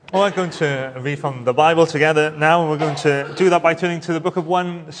Well, we're going to read from the Bible together now, and we're going to do that by turning to the book of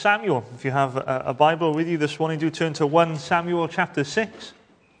 1 Samuel. If you have a Bible with you this morning, do turn to 1 Samuel chapter 6.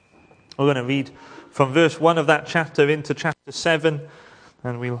 We're going to read from verse 1 of that chapter into chapter 7,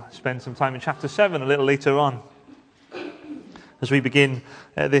 and we'll spend some time in chapter 7 a little later on. As we begin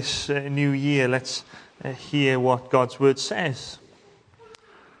this new year, let's hear what God's word says.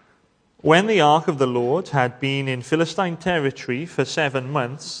 When the ark of the Lord had been in Philistine territory for 7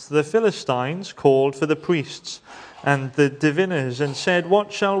 months, the Philistines called for the priests and the diviners and said,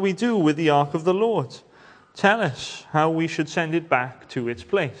 "What shall we do with the ark of the Lord? Tell us how we should send it back to its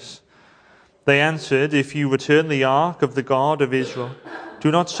place." They answered, "If you return the ark of the God of Israel,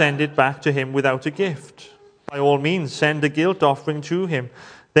 do not send it back to him without a gift. By all means, send a guilt offering to him.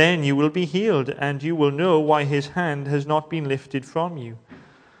 Then you will be healed, and you will know why his hand has not been lifted from you."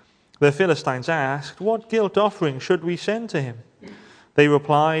 The Philistines asked, "What guilt offering should we send to him?" They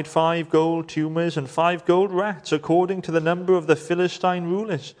replied, 5 gold tumors and 5 gold rats, according to the number of the Philistine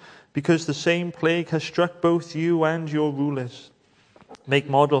rulers, because the same plague has struck both you and your rulers. Make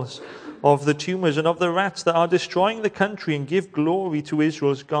models of the tumors and of the rats that are destroying the country, and give glory to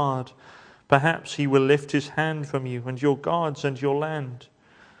Israel's God. Perhaps he will lift his hand from you and your gods and your land.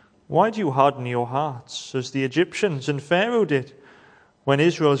 Why do you harden your hearts, as the Egyptians and Pharaoh did? When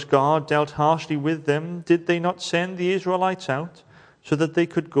Israel's God dealt harshly with them, did they not send the Israelites out so that they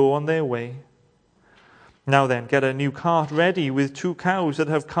could go on their way? Now then, get a new cart ready with 2 cows that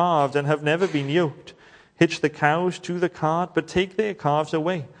have calved and have never been yoked. Hitch the cows to the cart, but take their calves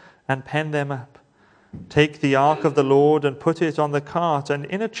away and pen them up. Take the ark of the Lord and put it on the cart, and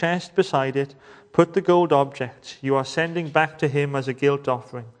in a chest beside it put the gold object you are sending back to him as a guilt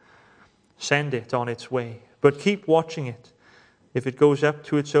offering. Send it on its way, but keep watching it. If it goes up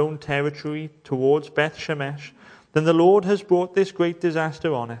to its own territory towards Beth Shemesh, then the Lord has brought this great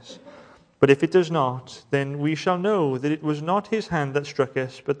disaster on us. But if it does not, then we shall know that it was not his hand that struck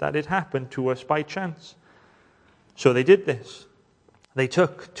us, but that it happened to us by chance." So they did this. They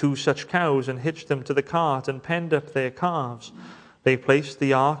took 2 such cows and hitched them to the cart and penned up their calves. They placed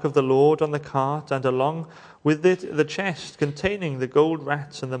the ark of the Lord on the cart, and along with it the chest containing the gold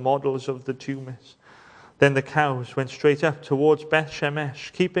rats and the models of the tumors. Then the cows went straight up towards Beth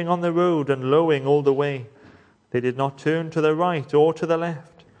Shemesh, keeping on the road and lowing all the way. They did not turn to the right or to the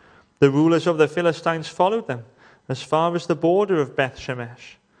left. The rulers of the Philistines followed them as far as the border of Beth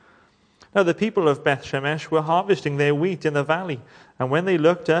Shemesh. Now the people of Beth Shemesh were harvesting their wheat in the valley, and when they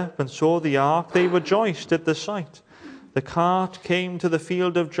looked up and saw the ark, they rejoiced at the sight. The cart came to the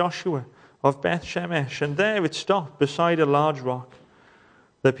field of Joshua of Beth Shemesh, and there it stopped beside a large rock.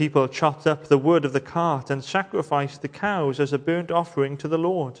 The people chopped up the wood of the cart and sacrificed the cows as a burnt offering to the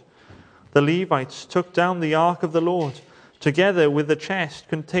Lord. The Levites took down the ark of the Lord, together with the chest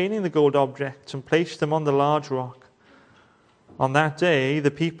containing the gold objects, and placed them on the large rock. On that day, the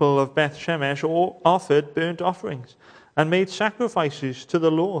people of Beth Shemesh offered burnt offerings and made sacrifices to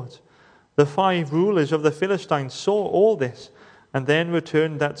the Lord. The 5 rulers of the Philistines saw all this, and then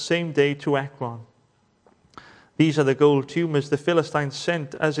returned that same day to Ekron. These are the gold tumors the Philistines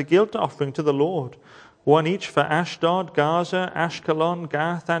sent as a guilt offering to the Lord, 1 each for Ashdod, Gaza, Ashkelon,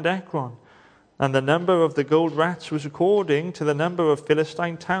 Gath, and Ekron. And the number of the gold rats was according to the number of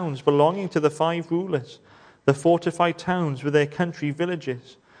Philistine towns belonging to the 5 rulers, the fortified towns with their country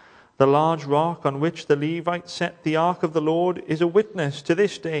villages. The large rock on which the Levites set the ark of the Lord is a witness to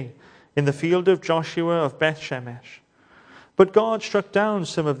this day in the field of Joshua of Beth Shemesh. But God struck down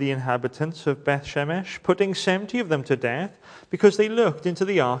some of the inhabitants of Beth Shemesh, putting 70 of them to death, because they looked into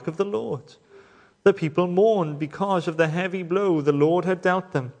the ark of the Lord. The people mourned because of the heavy blow the Lord had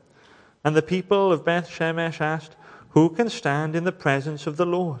dealt them. And the people of Beth Shemesh asked, "Who can stand in the presence of the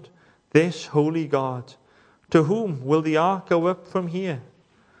Lord, this holy God? To whom will the ark go up from here?"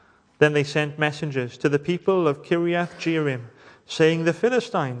 Then they sent messengers to the people of Kiriath Jearim, saying, "The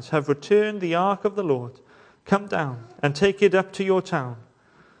Philistines have returned the ark of the Lord. Come down and take it up to your town."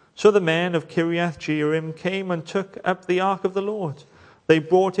 So the men of Kiriath Jearim came and took up the ark of the Lord. They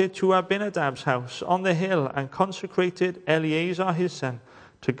brought it to Abinadab's house on the hill and consecrated Eleazar his son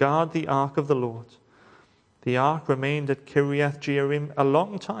to guard the ark of the Lord. The ark remained at Kiriath Jearim a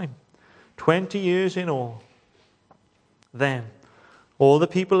long time, 20 years in all. Then all the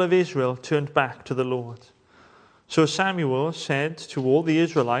people of Israel turned back to the Lord. So Samuel said to all the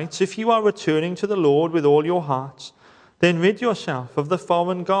Israelites, "If you are returning to the Lord with all your hearts, then rid yourself of the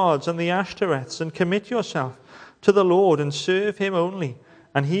foreign gods and the Ashtoreths, and commit yourself to the Lord and serve him only,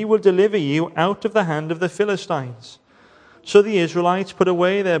 and he will deliver you out of the hand of the Philistines." So the Israelites put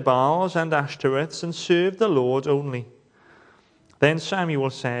away their Baals and Ashtoreths and served the Lord only. Then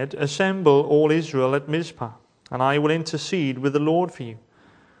Samuel said, "Assemble all Israel at Mizpah, and I will intercede with the Lord for you."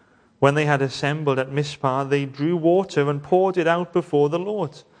 When they had assembled at Mizpah, they drew water and poured it out before the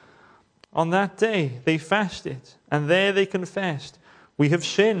Lord. On that day they fasted, and there they confessed, "We have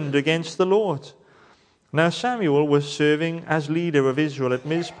sinned against the Lord." Now Samuel was serving as leader of Israel at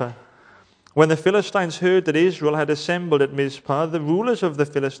Mizpah. When the Philistines heard that Israel had assembled at Mizpah, the rulers of the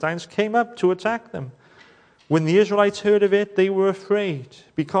Philistines came up to attack them. When the Israelites heard of it, they were afraid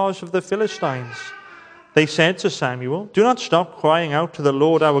because of the Philistines. They said to Samuel, "Do not stop crying out to the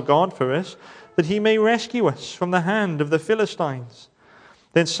Lord our God for us, that he may rescue us from the hand of the Philistines."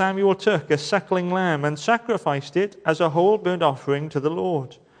 Then Samuel took a suckling lamb and sacrificed it as a whole burnt offering to the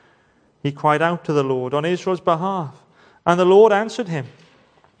Lord. He cried out to the Lord on Israel's behalf, and the Lord answered him.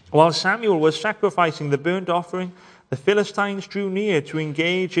 While Samuel was sacrificing the burnt offering, the Philistines drew near to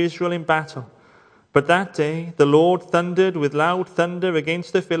engage Israel in battle. But that day the Lord thundered with loud thunder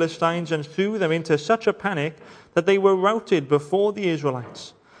against the Philistines and threw them into such a panic that they were routed before the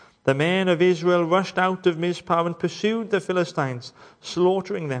Israelites. The men of Israel rushed out of Mizpah and pursued the Philistines,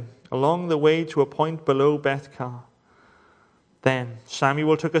 slaughtering them along the way to a point below Beth-kar. Then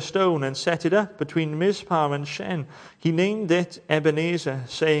Samuel took a stone and set it up between Mizpah and Shen. He named it Ebenezer,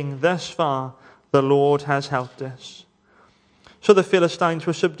 saying, "Thus far the Lord has helped us." So the Philistines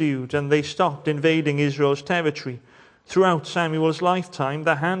were subdued, and they stopped invading Israel's territory. Throughout Samuel's lifetime,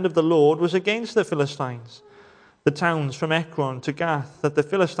 the hand of the Lord was against the Philistines. The towns from Ekron to Gath that the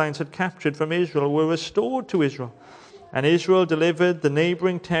Philistines had captured from Israel were restored to Israel, and Israel delivered the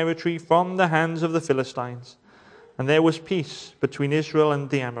neighboring territory from the hands of the Philistines. And there was peace between Israel and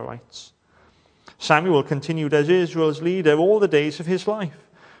the Amorites. Samuel continued as Israel's leader all the days of his life.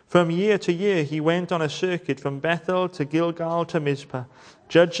 From year to year he went on a circuit from Bethel to Gilgal to Mizpah,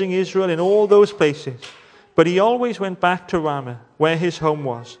 judging Israel in all those places. But he always went back to Ramah, where his home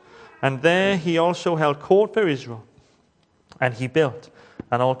was, and there he also held court for Israel. And he built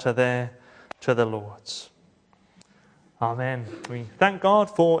an altar there to the Lord. Amen. We thank God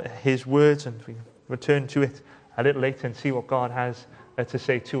for his words, and we return to it a little later and see what God has to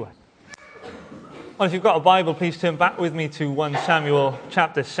say to us. Well, if you've got a Bible, please turn back with me to 1 Samuel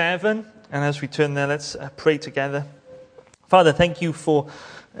chapter 7. And as we turn there, let's pray together. Father, thank you for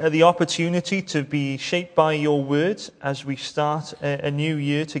the opportunity to be shaped by your words as we start a new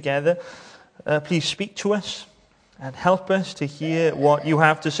year together. Please speak to us and help us to hear what you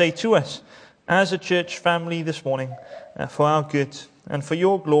have to say to us as a church family this morning for our good and for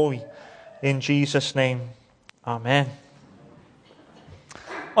your glory. In Jesus' name, amen.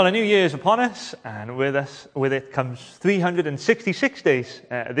 Well, a new year is upon us, and with it comes 366 days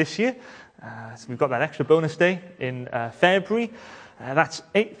this year. So we've got that extra bonus day in February. That's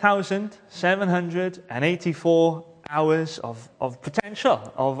 8,784 hours of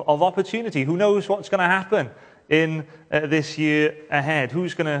potential, of opportunity. Who knows what's going to happen in this year ahead?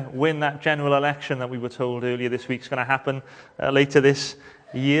 Who's going to win that general election that we were told earlier this week is going to happen later this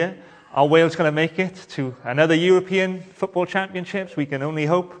year? Are Wales going to make it to another European football championships? We can only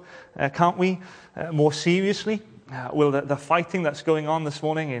hope, can't we? More seriously, will the fighting that's going on this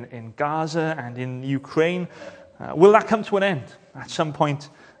morning in Gaza and in Ukraine, will that come to an end at some point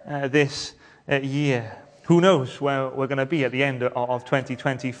this year? Who knows where we're going to be at the end of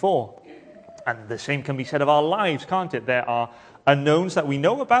 2024? And the same can be said of our lives, can't it? There are unknowns that we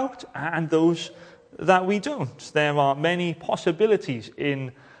know about and those that we don't. There are many possibilities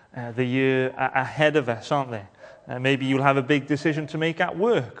in the year ahead of us, aren't there? Maybe you'll have a big decision to make at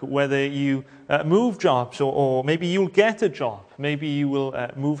work, whether you move jobs or maybe you'll get a job. Maybe you will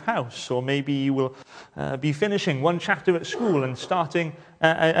move house, or maybe you will be finishing one chapter at school and starting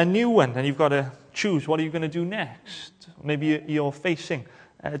a new one, and you've got to choose what are you going to do next. Maybe you're facing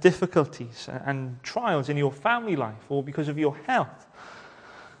difficulties and trials in your family life or because of your health.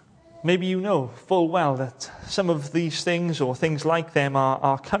 Maybe you know full well that some of these things or things like them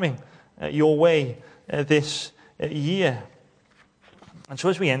are coming your way this year. And so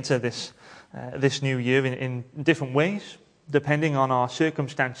as we enter this new year in different ways, depending on our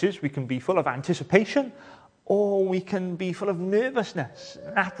circumstances, we can be full of anticipation or we can be full of nervousness,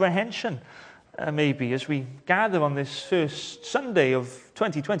 apprehension. Maybe as we gather on this first Sunday of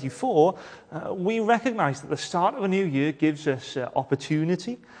 2024, we recognize that the start of a new year gives us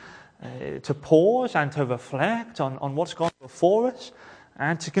opportunity to pause and to reflect on what's gone before us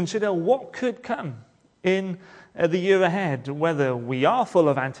and to consider what could come in the year ahead, whether we are full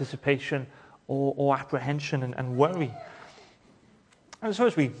of anticipation or apprehension and worry. And so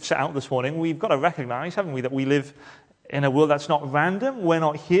as we set out this morning, we've got to recognize, haven't we, that we live in a world that's not random. We're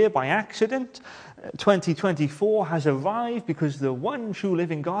not here by accident. 2024 has arrived because the one true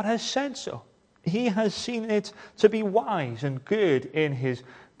living God has said so. He has seen it to be wise and good in his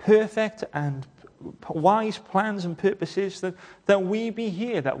perfect and wise plans and purposes that we be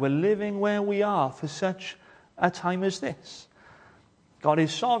here, that we're living where we are for such a time as this. God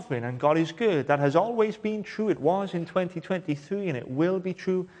is sovereign and God is good. That has always been true. It was in 2023 and it will be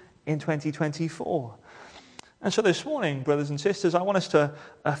true in 2024. And so this morning, brothers and sisters, I want us to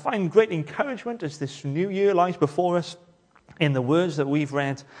find great encouragement as this new year lies before us in the words that we've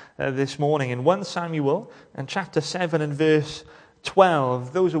read this morning in 1 Samuel and chapter 7 and verse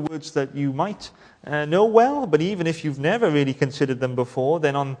 12. Those are words that you might know well, but even if you've never really considered them before,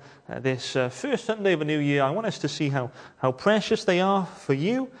 then on this first Sunday of a new year, I want us to see how precious they are for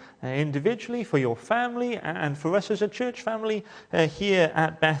you individually, for your family, and for us as a church family here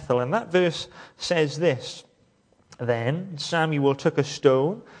at Bethel. And that verse says this: Then Samuel took a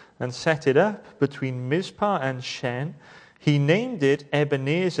stone and set it up between Mizpah and Shen. He named it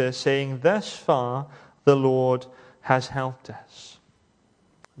Ebenezer, saying, Thus far the Lord has helped us.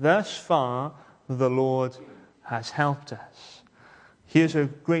 Thus far the Lord has helped us. Here's a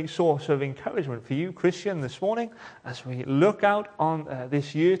great source of encouragement for you, Christian, this morning as we look out on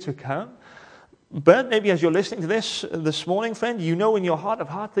this year to come. But maybe as you're listening to this morning, friend, you know in your heart of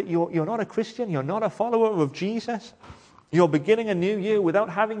heart that you're not a Christian, you're not a follower of Jesus. You're beginning a new year without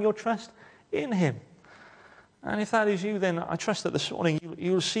having your trust in him. And if that is you, then I trust that this morning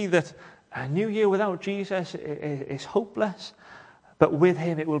you'll see that a new year without Jesus is hopeless, but with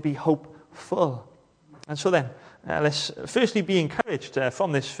him it will be hopeful. And so then, let's firstly be encouraged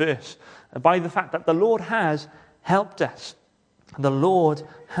from this verse by the fact that the Lord has helped us. The Lord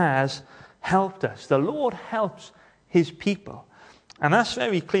has helped us. The Lord helps his people. And that's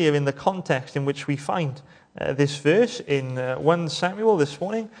very clear in the context in which we find this verse in 1 Samuel this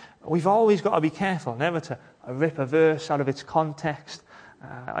morning. We've always got to be careful never to rip a verse out of its context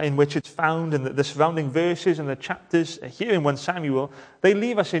in which it's found, and the surrounding verses and the chapters here in 1 Samuel, they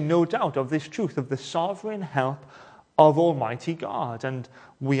leave us in no doubt of this truth of the sovereign help of Almighty God. And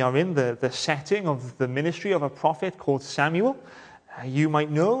we are in the setting of the ministry of a prophet called Samuel. You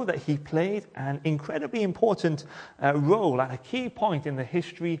might know that he played an incredibly important role at a key point in the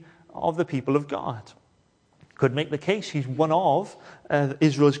history of the people of God. Could make the case he's one of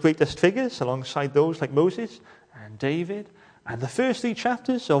Israel's greatest figures, alongside those like Moses and David. And the first 3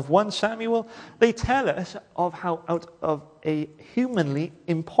 chapters of 1 Samuel, they tell us of how out of a humanly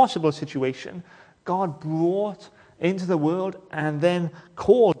impossible situation, God brought into the world and then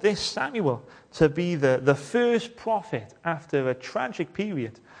called this Samuel to be the first prophet after a tragic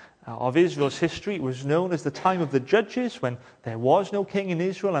period of Israel's history. It was known as the time of the judges, when there was no king in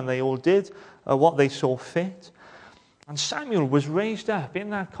Israel and they all did what they saw fit. And Samuel was raised up in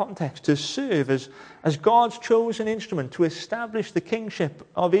that context to serve as God's chosen instrument to establish the kingship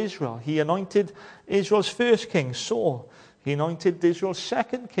of Israel. He anointed Israel's first king, Saul. He anointed Israel's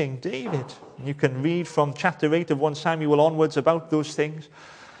second king, David. You can read from chapter 8 of 1 Samuel onwards about those things.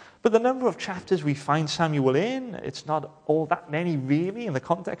 But the number of chapters we find Samuel in, it's not all that many really in the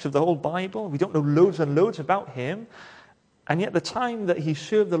context of the whole Bible. We don't know loads and loads about him. And yet the time that he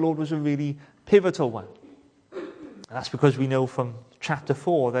served the Lord was a really pivotal one. And that's because we know from chapter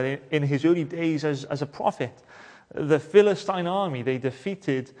 4 that in his early days as a prophet, the Philistine army, they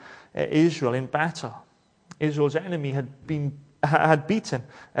defeated Israel in battle. Israel's enemy had beaten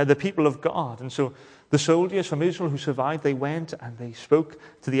the people of God. And so the soldiers from Israel who survived, they went and they spoke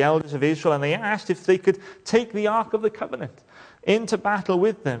to the elders of Israel and they asked if they could take the Ark of the Covenant into battle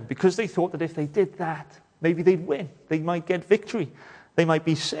with them, because they thought that if they did that, maybe they'd win. They might get victory. They might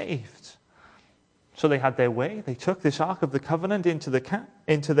be saved. So they had their way. They took this Ark of the Covenant into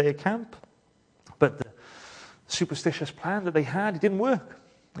their camp. But the superstitious plan that they had, it didn't work.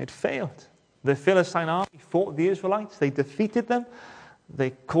 It failed. The Philistine army fought the Israelites. They defeated them.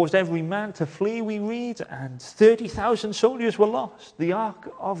 They caused every man to flee, we read, and 30,000 soldiers were lost. The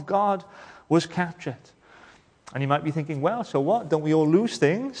Ark of God was captured. And you might be thinking, well, so what? Don't we all lose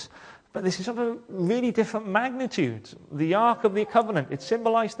things? But this is of a really different magnitude. The Ark of the Covenant, it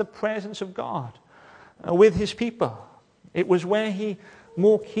symbolized the presence of God with his people. It was where he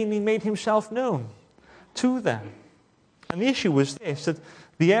more keenly made himself known to them. And the issue was this, that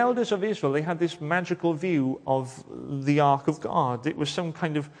the elders of Israel, they had this magical view of the Ark of God. It was some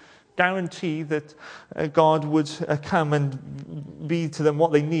kind of guarantee that God would come and be to them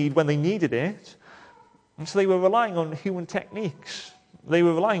what they need when they needed it. And so they were relying on human techniques. They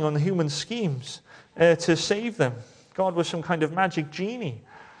were relying on human schemes to save them. God was some kind of magic genie.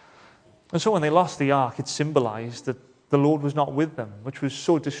 And so when they lost the Ark, it symbolized that the Lord was not with them, which was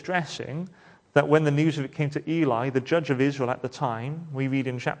so distressing that when the news of it came to Eli, the judge of Israel at the time, we read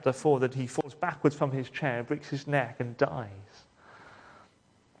in chapter 4 that he falls backwards from his chair, breaks his neck, and dies.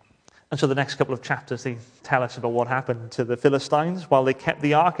 And so the next couple of chapters, they tell us about what happened to the Philistines while they kept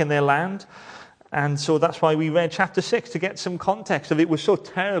the ark in their land. And so that's why we read chapter 6, to get some context of it. Was so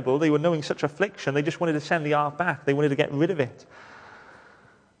terrible, they were knowing such affliction, they just wanted to send the ark back. They wanted to get rid of it.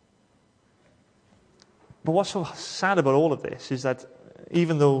 But what's so sad about all of this is that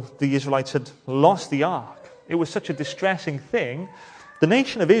even though the Israelites had lost the ark, it was such a distressing thing, the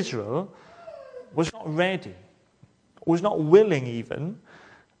nation of Israel was not ready, was not willing even,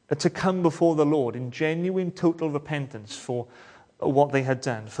 to come before the Lord in genuine, total repentance for what they had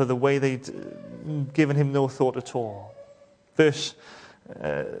done, for the way they'd given him no thought at all. Verse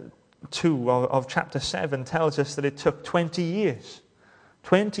 2 of chapter 7 tells us that it took 20 years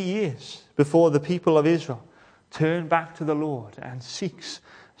before the people of Israel turned back to the Lord and seeks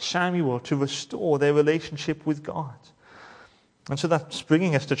Samuel to restore their relationship with God. And so that's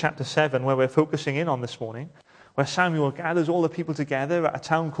bringing us to chapter 7, where we're focusing in on this morning, where Samuel gathers all the people together at a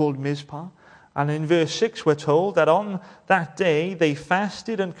town called Mizpah. And in verse 6 we're told that on that day they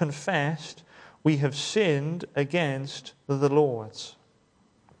fasted and confessed, "We have sinned against the Lord."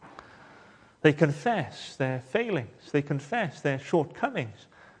 They confess their failings. They confess their shortcomings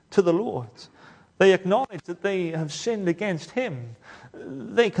to the Lord. They acknowledge that they have sinned against him.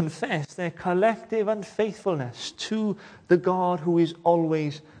 They confess their collective unfaithfulness to the God who is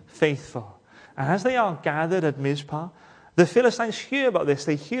always faithful. And as they are gathered at Mizpah, the Philistines hear about this.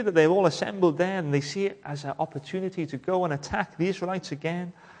 They hear that they're all assembled there, and they see it as an opportunity to go and attack the Israelites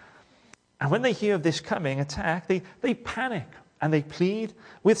again. And when they hear of this coming attack, they panic, and they plead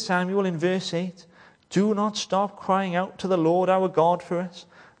with Samuel in verse 8, "Do not stop crying out to the Lord our God for us,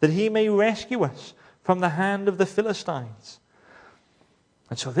 that he may rescue us from the hand of the Philistines."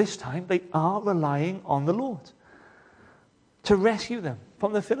 And so this time they are relying on the Lord to rescue them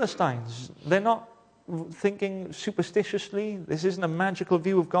from the Philistines. They're not thinking superstitiously. This isn't a magical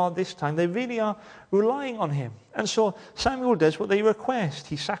view of God this time. They really are relying on him. And so Samuel does what they request.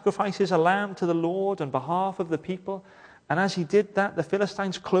 He sacrifices a lamb to the Lord on behalf of the people. And as he did that, the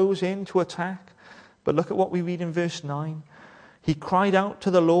Philistines close in to attack. But look at what we read in verse 9. He cried out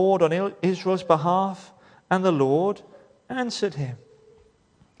to the Lord on Israel's behalf, and the Lord answered him.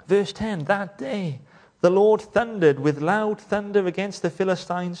 Verse 10, that day the Lord thundered with loud thunder against the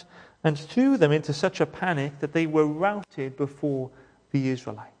Philistines and threw them into such a panic that they were routed before the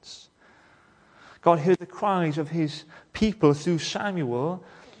Israelites. God heard the cries of his people through Samuel,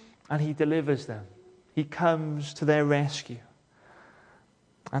 and he delivers them. He comes to their rescue.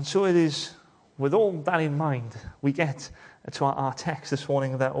 And so it is, with all that in mind, we get to our text this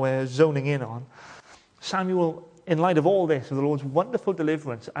morning that we're zoning in on. Samuel, in light of all this, of the Lord's wonderful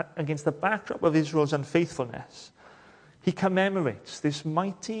deliverance against the backdrop of Israel's unfaithfulness, he commemorates this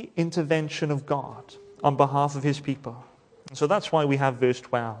mighty intervention of God on behalf of his people. And so that's why we have verse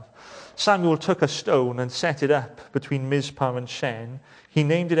 12. Samuel took a stone and set it up between Mizpah and Shen. He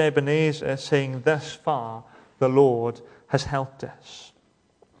named it Ebenezer, saying, "Thus far the Lord has helped us."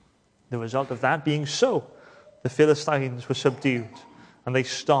 The result of that being so, the Philistines were subdued and they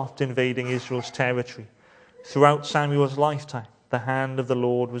stopped invading Israel's territory. Throughout Samuel's lifetime, the hand of the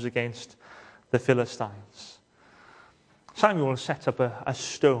Lord was against the Philistines. Samuel set up a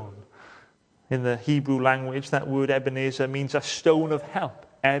stone. In the Hebrew language, that word Ebenezer means a stone of help.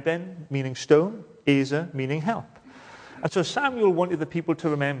 Eben meaning stone, Ezer meaning help. And so Samuel wanted the people to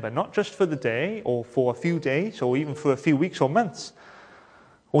remember, not just for the day or for a few days or even for a few weeks or months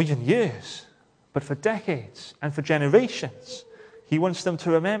or even years, but for decades and for generations. He wants them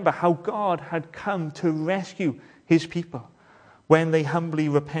to remember how God had come to rescue his people when they humbly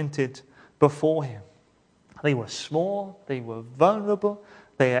repented before him. They were small, they were vulnerable,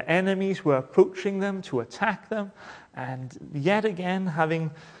 their enemies were approaching them to attack them, and yet again,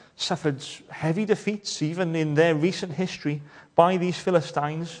 having suffered heavy defeats, even in their recent history, by these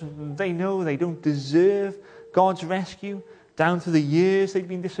Philistines, they know they don't deserve God's rescue. Down through the years they've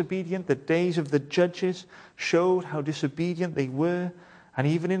been disobedient. The days of the judges showed how disobedient they were. And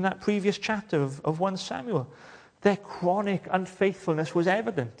even in that previous chapter of 1 Samuel, their chronic unfaithfulness was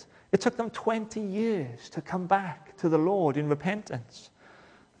evident. It took them 20 years to come back to the Lord in repentance.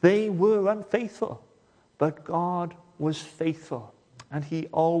 They were unfaithful, but God was faithful, and he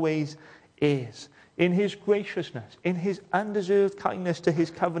always is. In his graciousness, in his undeserved kindness to his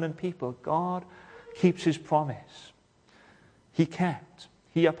covenant people, God keeps his promise. He kept,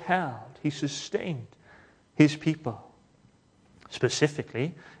 he upheld, he sustained his people.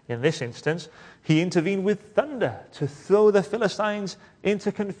 Specifically, in this instance, he intervened with thunder to throw the Philistines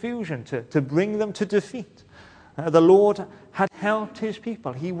into confusion, to bring them to defeat. The Lord had helped his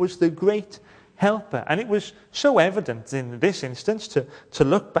people. He was the great helper. And it was so evident in this instance to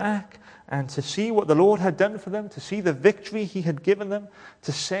look back and to see what the Lord had done for them, to see the victory he had given them,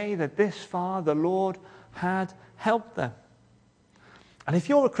 to say that this far the Lord had helped them. And if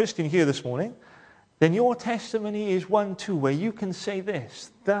you're a Christian here this morning, then your testimony is one too, where you can say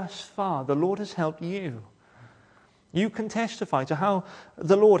this: thus far the Lord has helped you. You can testify to how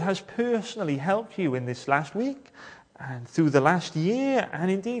the Lord has personally helped you in this last week and through the last year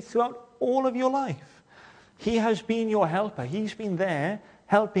and indeed throughout all of your life. He has been your helper. He's been there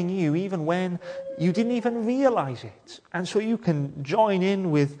helping you even when you didn't even realize it. And so you can join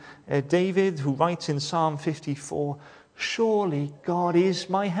in with David, who writes in Psalm 54, "Surely God is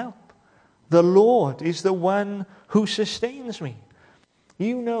my help. The Lord is the one who sustains me."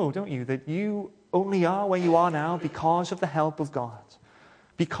 You know, don't you, that you only are where you are now because of the help of God.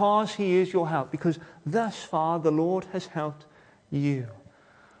 Because he is your help. Because thus far the Lord has helped you.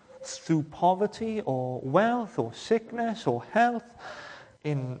 Through poverty or wealth or sickness or health,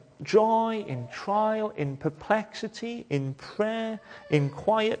 in joy, in trial, in perplexity, in prayer, in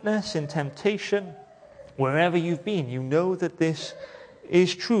quietness, in temptation, wherever you've been, you know that this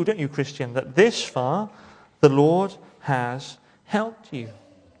is true, don't you, Christian? That this far the Lord has helped you.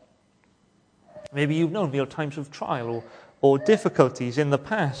 Maybe you've known real times of trial or difficulties in the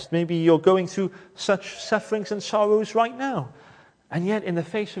past. Maybe you're going through such sufferings and sorrows right now. And yet, in the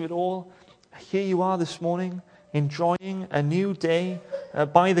face of it all, here you are this morning, enjoying a new day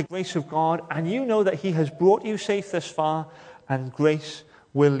by the grace of God. And you know that he has brought you safe this far, and grace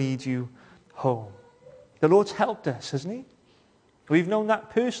will lead you home. The Lord's helped us, hasn't he? We've known that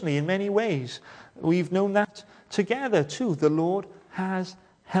personally in many ways. We've known that together too. The Lord has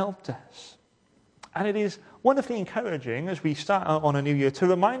helped us. And it is wonderfully encouraging as we start out on a new year to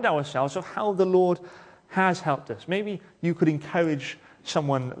remind ourselves of how the Lord has helped us. Maybe you could encourage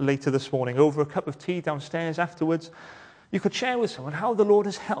someone later this morning over a cup of tea downstairs afterwards. You could share with someone how the Lord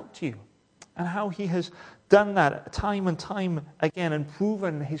has helped you and how he has done that time and time again and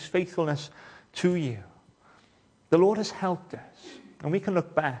proven his faithfulness to you. The Lord has helped us, and we can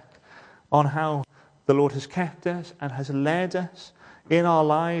look back on how the Lord has kept us and has led us in our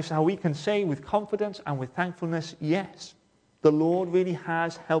lives, how we can say with confidence and with thankfulness, yes, the Lord really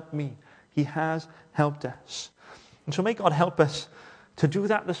has helped me. He has helped us. And so may God help us to do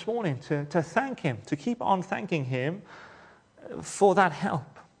that this morning, to thank him, to keep on thanking him for that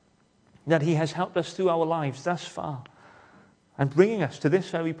help, that he has helped us through our lives thus far and bringing us to this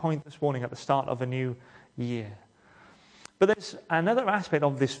very point this morning at the start of a new year. But there's another aspect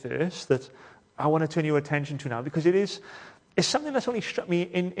of this verse that I want to turn your attention to now, because it's something that's only struck me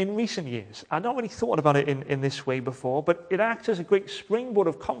in recent years. I'd not really thought about it in this way before, but it acts as a great springboard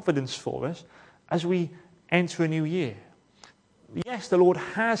of confidence for us as we enter a new year. Yes, the Lord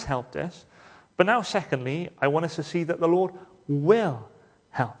has helped us, but now secondly, I want us to see that the Lord will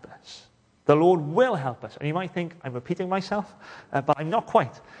help us. The Lord will help us. And you might think, I'm repeating myself, but I'm not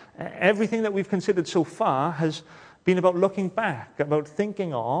quite. Everything that we've considered so far has been about looking back, about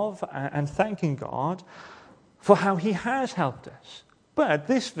thinking of and thanking God for how he has helped us. But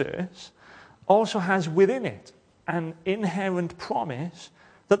this verse also has within it an inherent promise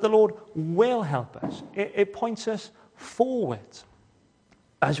that the Lord will help us. It points us forward.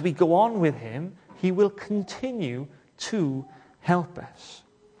 As we go on with him, he will continue to help us.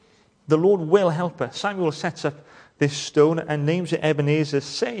 The Lord will help us. Samuel sets up this stone and names it Ebenezer,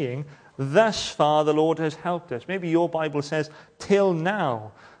 saying, thus far the Lord has helped us. Maybe your Bible says, till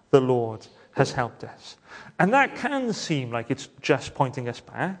now the Lord has helped us. And that can seem like it's just pointing us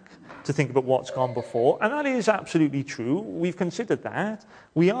back to think about what's gone before. And that is absolutely true. We've considered that.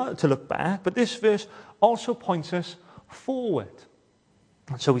 We are to look back. But this verse also points us forward.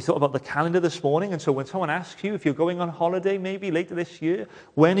 And so we thought about the calendar this morning. And so when someone asks you if you're going on holiday maybe later this year,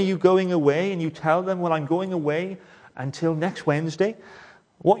 when are you going away? And you tell them, well, I'm going away until next Wednesday.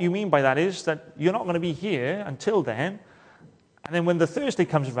 What you mean by that is that you're not going to be here until then. And then when the Thursday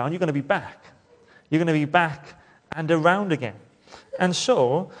comes around, you're going to be back. You're going to be back and around again. And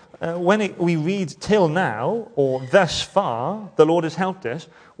so, when we read till now, or thus far, the Lord has helped us,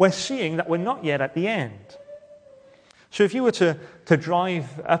 we're seeing that we're not yet at the end. So if you were to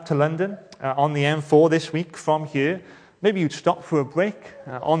drive up to London on the M4 this week from here, maybe you'd stop for a break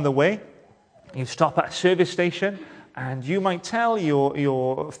on the way. You'd stop at a service station, and you might tell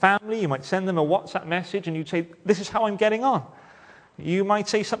your family, you might send them a WhatsApp message, and you'd say, this is how I'm getting on. You might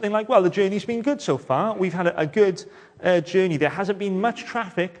say something like, well, the journey's been good so far. We've had a good journey. There hasn't been much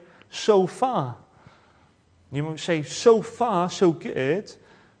traffic so far. You might say, so far, so good,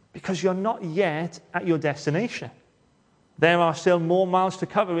 because you're not yet at your destination. There are still more miles to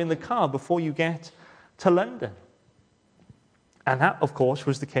cover in the car before you get to London. And that, of course,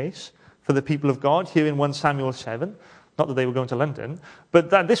 was the case for the people of God here in 1 Samuel 7. Not that they were going to London, but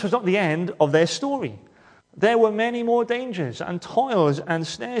that this was not the end of their story. There were many more dangers and toils and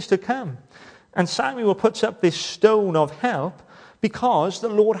snares to come. And Samuel puts up this stone of help because the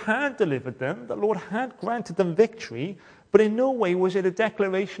Lord had delivered them, the Lord had granted them victory, but in no way was it a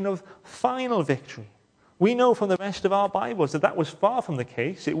declaration of final victory. We know from the rest of our Bibles that was far from the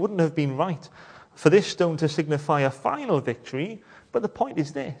case. It wouldn't have been right for this stone to signify a final victory, but the point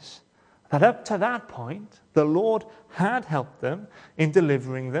is this, that up to that point, the Lord had helped them in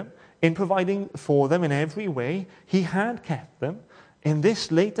delivering them, in providing for them in every way. He had kept them. In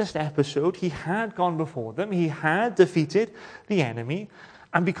this latest episode, he had gone before them. He had defeated the enemy.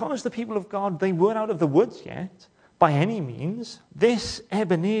 And because the people of God, they weren't out of the woods yet, by any means, this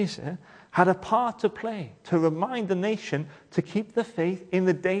Ebenezer had a part to play to remind the nation to keep the faith in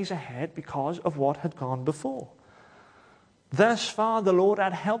the days ahead because of what had gone before. Thus far, the Lord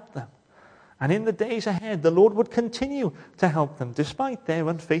had helped them. And in the days ahead, the Lord would continue to help them despite their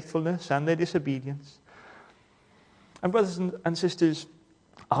unfaithfulness and their disobedience. And brothers and sisters,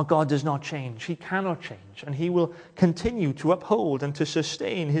 our God does not change. He cannot change. And he will continue to uphold and to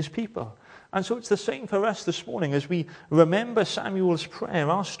sustain his people. And so it's the same for us this morning as we remember Samuel's prayer.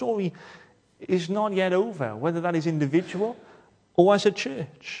 Our story is not yet over, whether that is individual or as a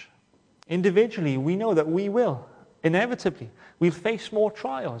church. Individually, we know that we will, inevitably, we'll face more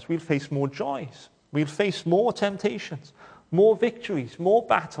trials, we'll face more joys, we'll face more temptations, more victories, more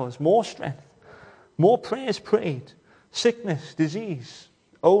battles, more strength, more prayers prayed, sickness, disease,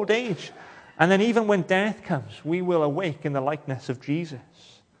 old age. And then even when death comes, we will awake in the likeness of Jesus,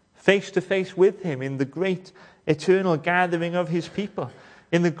 face to face with him in the great eternal gathering of his people,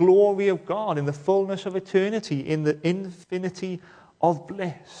 in the glory of God, in the fullness of eternity, in the infinity of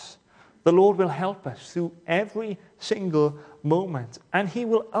bliss. The Lord will help us through every single moment, and he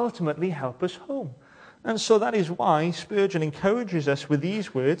will ultimately help us home. And so that is why Spurgeon encourages us with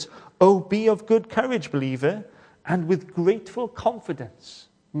these words, "Oh, be of good courage, believer, and with grateful confidence,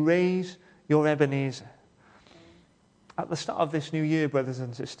 raise your Ebenezer." At the start of this new year, brothers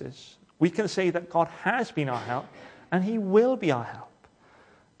and sisters, we can say that God has been our help, and he will be our help.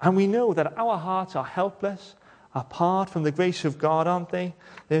 And we know that our hearts are helpless, apart from the grace of God, aren't they?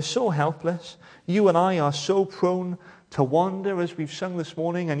 They're so helpless. You and I are so prone to wander, as we've sung this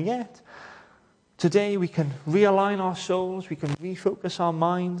morning, and yet today we can realign our souls, we can refocus our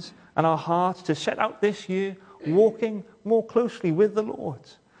minds and our hearts to set out this year walking more closely with the Lord.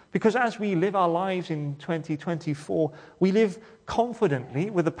 Because as we live our lives in 2024, we live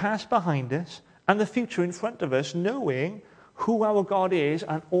confidently with the past behind us and the future in front of us, knowing who our God is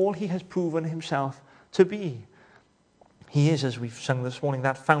and all he has proven himself to be. He is, as we've sung this morning,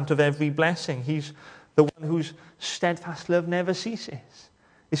 that fount of every blessing. He's the one whose steadfast love never ceases.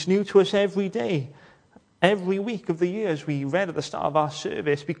 It's new to us every day, every week of the year, as we read at the start of our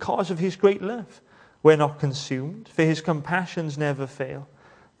service, because of his great love. We're not consumed, for his compassions never fail.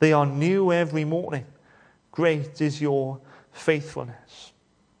 They are new every morning. Great is your faithfulness.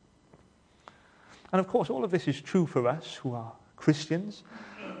 And of course, all of this is true for us who are Christians,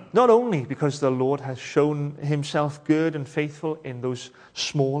 not only because the Lord has shown himself good and faithful in those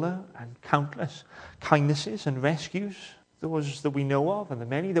smaller and countless kindnesses and rescues, those that we know of and the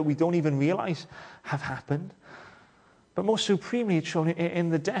many that we don't even realize have happened, but most supremely it's shown in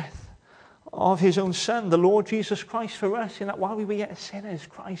the death of his own Son, the Lord Jesus Christ, for us, in that while we were yet sinners,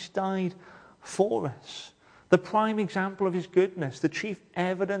 Christ died for us. The prime example of his goodness, the chief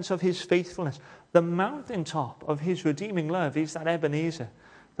evidence of his faithfulness, the mountaintop of his redeeming love is that Ebenezer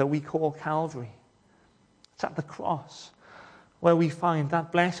that we call Calvary. It's at the cross where we find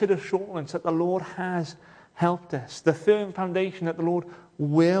that blessed assurance that the Lord has helped us, the firm foundation that the Lord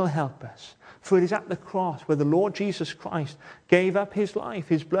will help us. For it is at the cross where the Lord Jesus Christ gave up his life,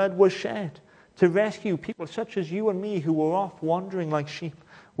 his blood was shed to rescue people such as you and me who were off wandering like sheep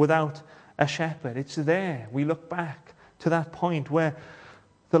without a shepherd. It's there. We look back to that point where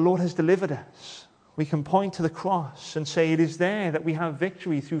the Lord has delivered us. We can point to the cross and say it is there that we have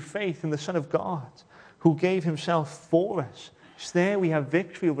victory through faith in the Son of God who gave himself for us. It's there we have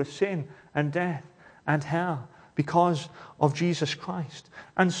victory over sin and death and hell because of Jesus Christ.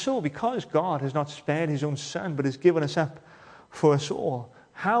 And so, because God has not spared his own Son but has given us up for us all,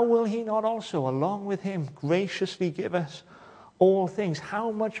 how will he not also, along with him, graciously give us all things, how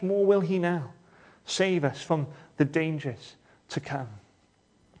much more will he now save us from the dangers to come?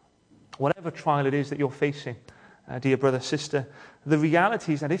 Whatever trial it is that you're facing, dear brother, sister, the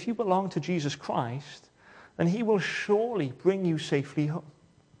reality is that if you belong to Jesus Christ, then he will surely bring you safely home.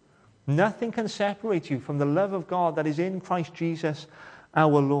 Nothing can separate you from the love of God that is in Christ Jesus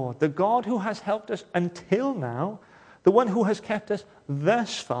our Lord. The God who has helped us until now, the one who has kept us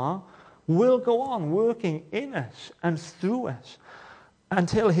thus far, will go on working in us and through us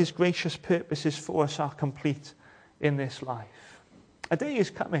until his gracious purposes for us are complete in this life. A day is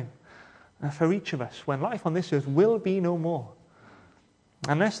coming for each of us when life on this earth will be no more,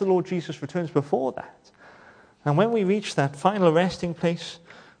 unless the Lord Jesus returns before that. And when we reach that final resting place,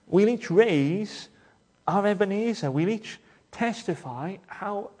 we'll each raise our Ebenezer. We'll each testify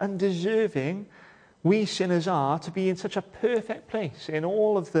how undeserving we sinners are to be in such a perfect place in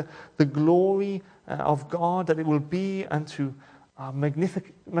all of the glory of God that it will be unto our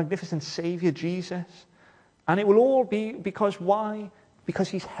magnificent Savior Jesus. And it will all be because why? Because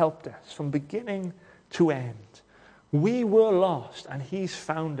he's helped us from beginning to end. We were lost and he's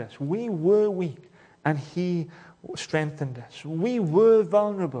found us. We were weak and he strengthened us. We were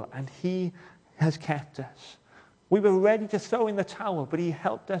vulnerable and he has kept us. We were ready to throw in the towel, but he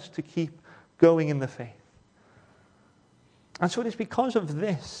helped us to keep going in the faith. And so it is because of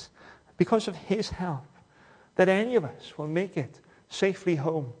this, because of his help, that any of us will make it safely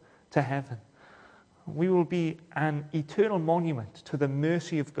home to heaven. We will be an eternal monument to the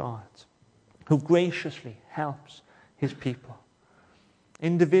mercy of God, who graciously helps his people.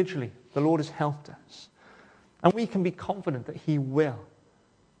 Individually, the Lord has helped us. And we can be confident that he will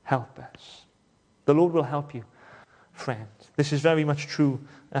help us. The Lord will help you, friend. This is very much true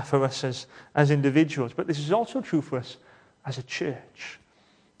for us as individuals, but this is also true for us as a church.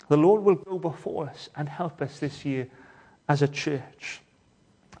 The Lord will go before us and help us this year as a church.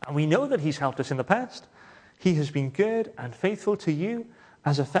 And we know that he's helped us in the past. He has been good and faithful to you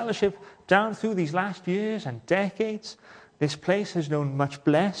as a fellowship down through these last years and decades. This place has known much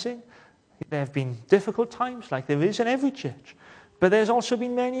blessing. There have been difficult times like there is in every church. But there's also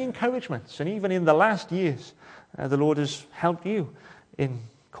been many encouragements. And even in the last years, the Lord has helped you in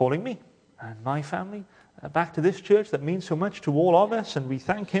calling me and my family back to this church that means so much to all of us. And we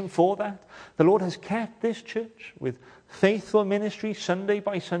thank him for that. The Lord has kept this church with faithful ministry Sunday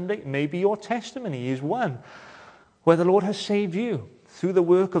by Sunday. Maybe your testimony is one where the Lord has saved you through the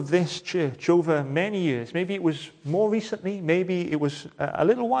work of this church over many years. Maybe it was more recently. Maybe it was a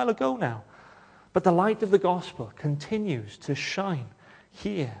little while ago now. But the light of the gospel continues to shine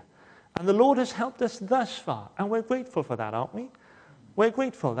here. And the Lord has helped us thus far. And we're grateful for that, aren't we? We're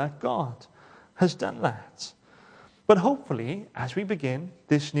grateful that God has done that. But hopefully, as we begin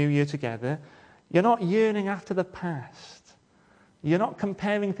this new year together, you're not yearning after the past. You're not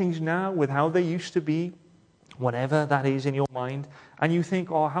comparing things now with how they used to be, whatever that is in your mind, and you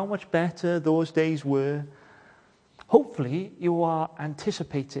think, oh, how much better those days were. Hopefully, you are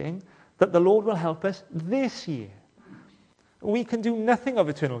anticipating that the Lord will help us this year. We can do nothing of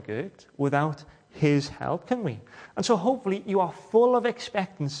eternal good without his help, can we? And so hopefully you are full of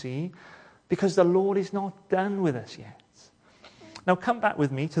expectancy because the Lord is not done with us yet. Now come back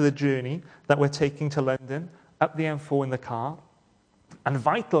with me to the journey that we're taking to London, up the M4 in the car. And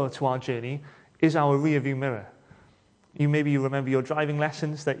vital to our journey is our rear view mirror. Maybe you remember your driving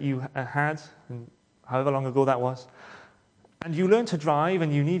lessons that you had, and however long ago that was. And you learn to drive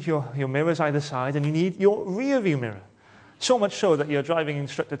and you need your mirrors either side and you need your rear view mirror. So much so that your driving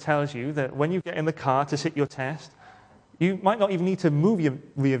instructor tells you that when you get in the car to sit your test, you might not even need to move your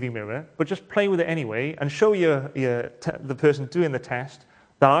rear view mirror, but just play with it anyway and show the person doing the test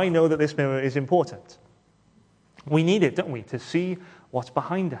that I know that this mirror is important. We need it, don't we, to see what's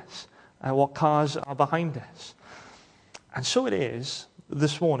behind us, what cars are behind us. And so it is,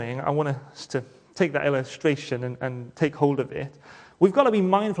 this morning, I want us to take that illustration and take hold of it. We've got to be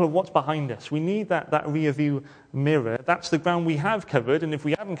mindful of what's behind us. We need that rear view mirror. That's the ground we have covered, and if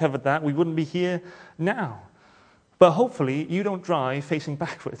we hadn't covered that, we wouldn't be here now. But hopefully, you don't drive facing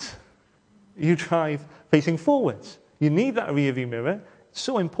backwards. You drive facing forwards. You need that rear view mirror. It's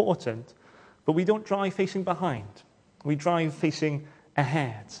so important. But we don't drive facing behind. We drive facing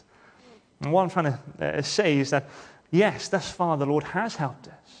ahead. And what I'm trying to say is that, yes, thus far the Lord has helped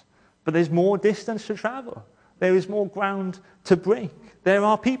us. But there's more distance to travel. There is more ground to break. There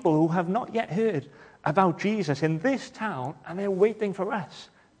are people who have not yet heard about Jesus in this town, and they're waiting for us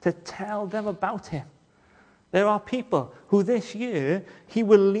to tell them about him. There are people who this year he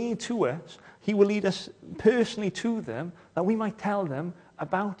will lead to us. He will lead us personally to them, that we might tell them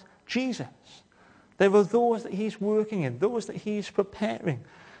about Jesus. There are those that he's working in, those that he's preparing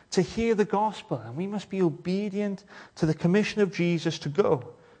to hear the gospel. And we must be obedient to the commission of Jesus to go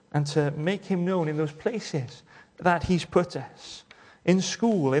and to make him known in those places that he's put us. In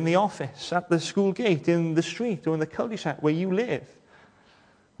school, in the office, at the school gate, in the street or in the cul-de-sac where you live,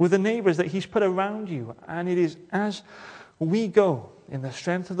 with the neighbors that he's put around you. And it is as we go in the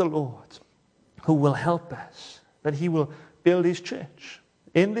strength of the Lord who will help us, that he will build his church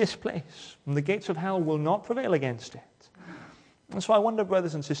in this place, and the gates of hell will not prevail against it. And so I wonder,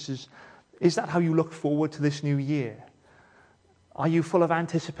 brothers and sisters, is that how you look forward to this new year? Are you full of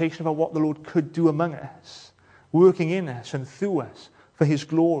anticipation about what the Lord could do among us, working in us and through us for his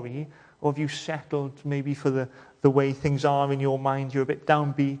glory? Or have you settled maybe for the way things are in your mind? You're a bit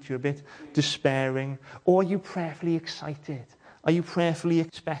downbeat, you're a bit despairing. Or are you prayerfully excited? Are you prayerfully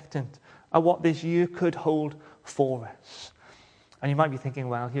expectant at what this year could hold for us? And you might be thinking,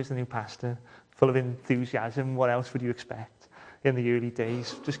 well, here's the new pastor, full of enthusiasm. What else would you expect in the early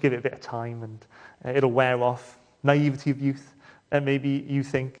days? Just give it a bit of time and it'll wear off. Naivety of youth. And maybe you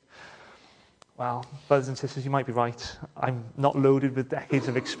think, well, brothers and sisters, you might be right. I'm not loaded with decades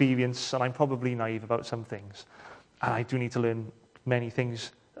of experience, and I'm probably naive about some things. And I do need to learn many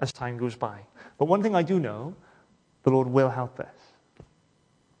things as time goes by. But one thing I do know, the Lord will help us.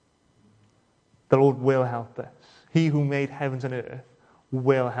 The Lord will help us. He who made heavens and earth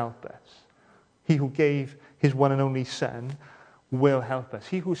will help us. He who gave his one and only Son will help us.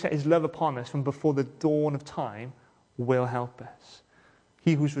 He who set his love upon us from before the dawn of time will help us.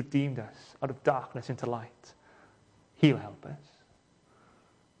 He who's redeemed us out of darkness into light, he'll help us.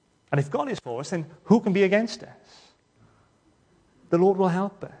 And if God is for us, then who can be against us? The Lord will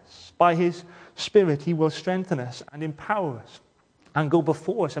help us. By his Spirit, he will strengthen us and empower us and go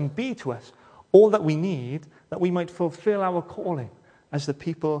before us and be to us all that we need, that we might fulfill our calling as the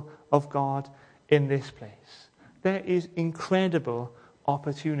people of God in this place. There is incredible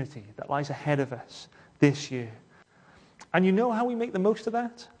opportunity that lies ahead of us this year. And you know how we make the most of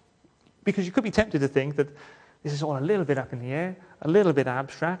that? Because you could be tempted to think that this is all a little bit up in the air, a little bit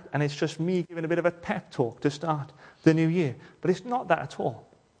abstract, and it's just me giving a bit of a pep talk to start the new year. But it's not that at all.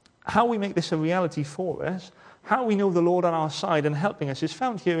 How we make this a reality for us, how we know the Lord on our side and helping us, is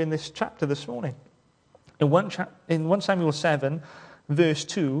found here in this chapter this morning. In 1 Samuel 7, verse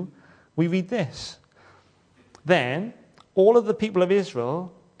 2, we read this. Then all of the people of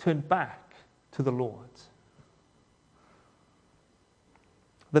Israel turned back to the Lord.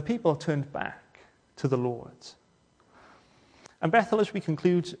 The people turned back to the Lord. And Bethel, as we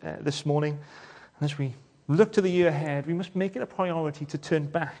conclude this morning, and as we look to the year ahead, we must make it a priority to turn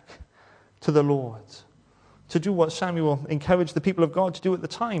back to the Lord. To do what Samuel encouraged the people of God to do at the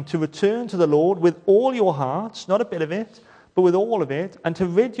time, to return to the Lord with all your hearts, not a bit of it, but with all of it, and to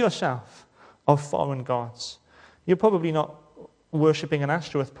rid yourself of foreign gods. You're probably not worshipping an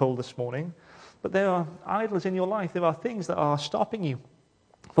Ashtoreth pole this morning, but there are idols in your life. There are things that are stopping you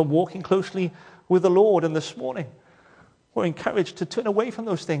from walking closely with the Lord. And this morning, we're encouraged to turn away from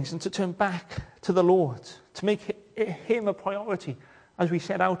those things and to turn back to the Lord, to make him a priority as we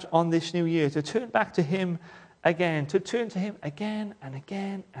set out on this new year, to turn back to him again, to turn to him again and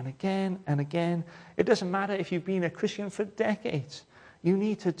again and again and again. It doesn't matter if you've been a Christian for decades. You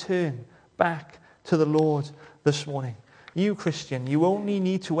need to turn back to the Lord this morning. You, Christian, you only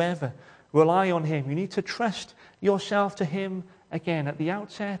need to ever rely on him. You need to trust yourself to him again. At the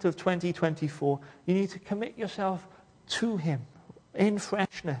outset of 2024, you need to commit yourself to him in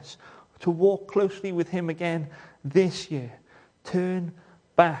freshness, to walk closely with him again this year. Turn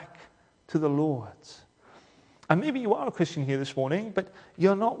back to the Lord. And maybe you are a Christian here this morning, but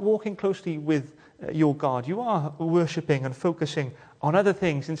you're not walking closely with your God. You are worshipping and focusing on other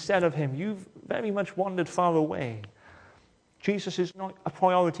things instead of him. You've very much wandered far away. Jesus is not a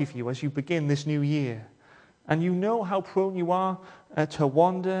priority for you as you begin this new year. And you know how prone you are to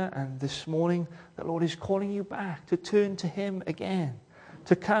wander. And this morning, the Lord is calling you back to turn to him again,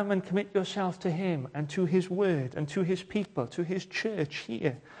 to come and commit yourself to him and to his word and to his people, to his church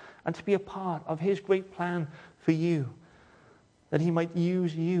here, and to be a part of his great plan for you, that he might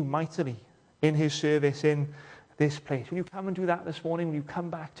use you mightily in his service in this place. Will you come and do that this morning? Will you come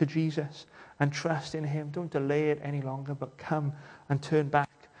back to Jesus and trust in him? Don't delay it any longer, but come and turn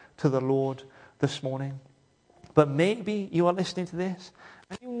back to the Lord this morning. But maybe you are listening to this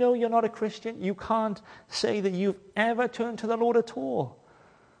and you know you're not a Christian. You can't say that you've ever turned to the Lord at all.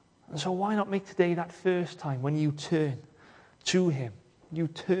 And so why not make today that first time when you turn to him? You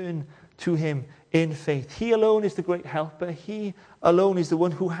turn to him in faith. He alone is the great helper. He alone is the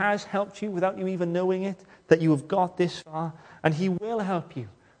one who has helped you without you even knowing it, that you have got this far. And he will help you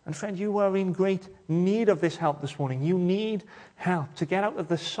And friend, you are in great need of this help this morning. You need help to get out of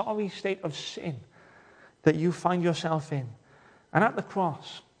the sorry state of sin that you find yourself in. And at the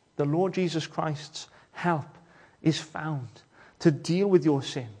cross, the Lord Jesus Christ's help is found to deal with your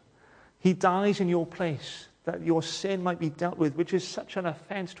sin. He dies in your place that your sin might be dealt with, which is such an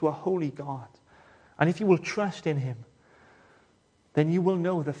offense to a holy God. And if you will trust in him, then you will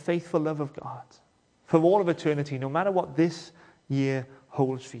know the faithful love of God for all of eternity, no matter what this year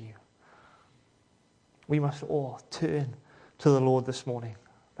holds for you. We must all turn to the Lord this morning,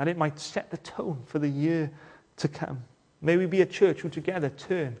 that it might set the tone for the year to come. May we be a church who together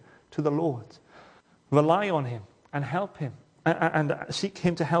turn to the Lord, rely on him and help him, and seek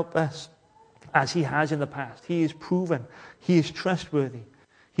him to help us as he has in the past. He is proven. He is trustworthy.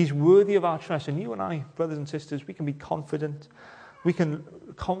 He's worthy of our trust. And you and I, brothers and sisters, we can be confident. We can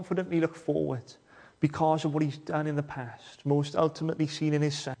confidently look forward because of what he's done in the past, most ultimately seen in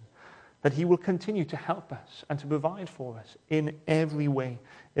his Son, that he will continue to help us and to provide for us in every way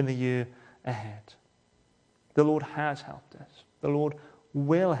in the year ahead. The Lord has helped us. The Lord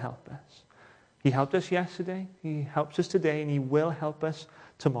will help us. He helped us yesterday, he helps us today, and he will help us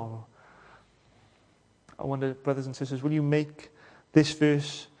tomorrow. I wonder, brothers and sisters, will you make this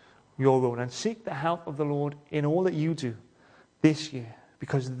verse your own and seek the help of the Lord in all that you do this year,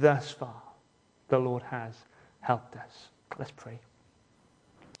 because thus far the Lord has helped us. Let's pray.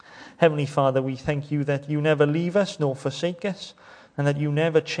 Heavenly Father, we thank you that you never leave us nor forsake us, and that you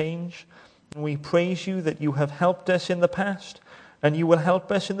never change. And we praise you that you have helped us in the past, and you will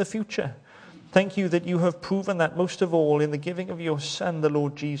help us in the future. Thank you that you have proven that most of all in the giving of your Son, the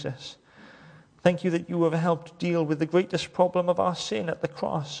Lord Jesus. Thank you that you have helped deal with the greatest problem of our sin at the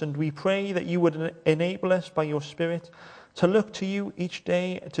cross, and we pray that you would enable us by your Spirit to look to you each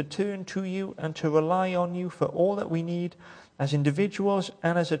day, to turn to you and to rely on you for all that we need as individuals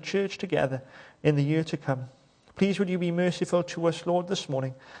and as a church together in the year to come. Please would you be merciful to us, Lord, this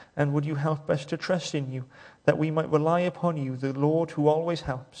morning, and would you help us to trust in you, that we might rely upon you, the Lord who always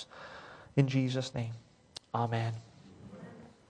helps. In Jesus' name, amen.